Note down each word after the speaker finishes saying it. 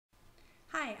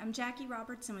Hi, I'm Jackie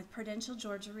Robertson with Prudential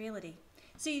Georgia Realty.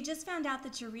 So you just found out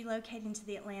that you're relocating to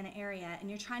the Atlanta area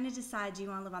and you're trying to decide, do you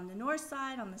want to live on the north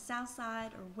side, on the south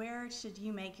side, or where should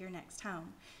you make your next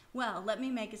home? Well, let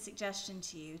me make a suggestion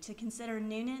to you to consider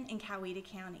Newnan in Coweta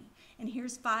County, and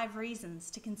here's 5 reasons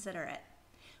to consider it.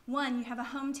 1, you have a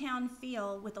hometown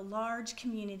feel with a large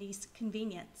community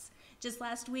convenience. Just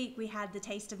last week we had the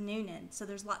Taste of Newnan, so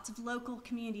there's lots of local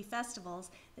community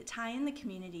festivals that tie in the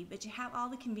community, but you have all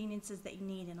the conveniences that you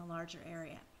need in a larger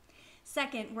area.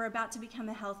 Second, we're about to become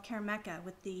a healthcare mecca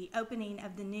with the opening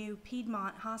of the new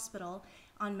Piedmont Hospital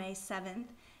on May 7th.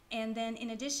 And then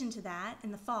in addition to that,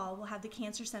 in the fall, we'll have the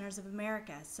Cancer Centers of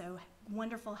America, so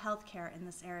wonderful healthcare in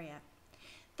this area.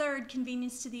 Third,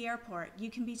 convenience to the airport.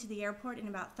 You can be to the airport in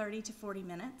about 30 to 40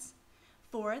 minutes.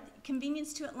 Fourth,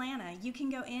 convenience to Atlanta. You can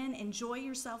go in, enjoy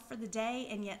yourself for the day,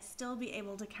 and yet still be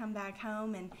able to come back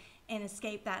home and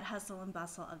escape that hustle and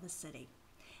bustle of the city.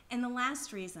 And the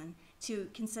last reason to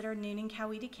consider Newnan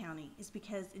Coweta County is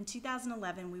because in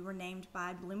 2011 we were named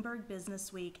by Bloomberg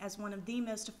Business Week as one of the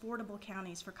most affordable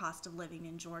counties for cost of living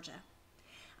in Georgia.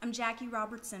 I'm Jackie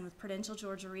Robertson with Prudential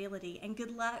Georgia Realty, and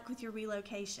good luck with your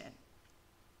relocation.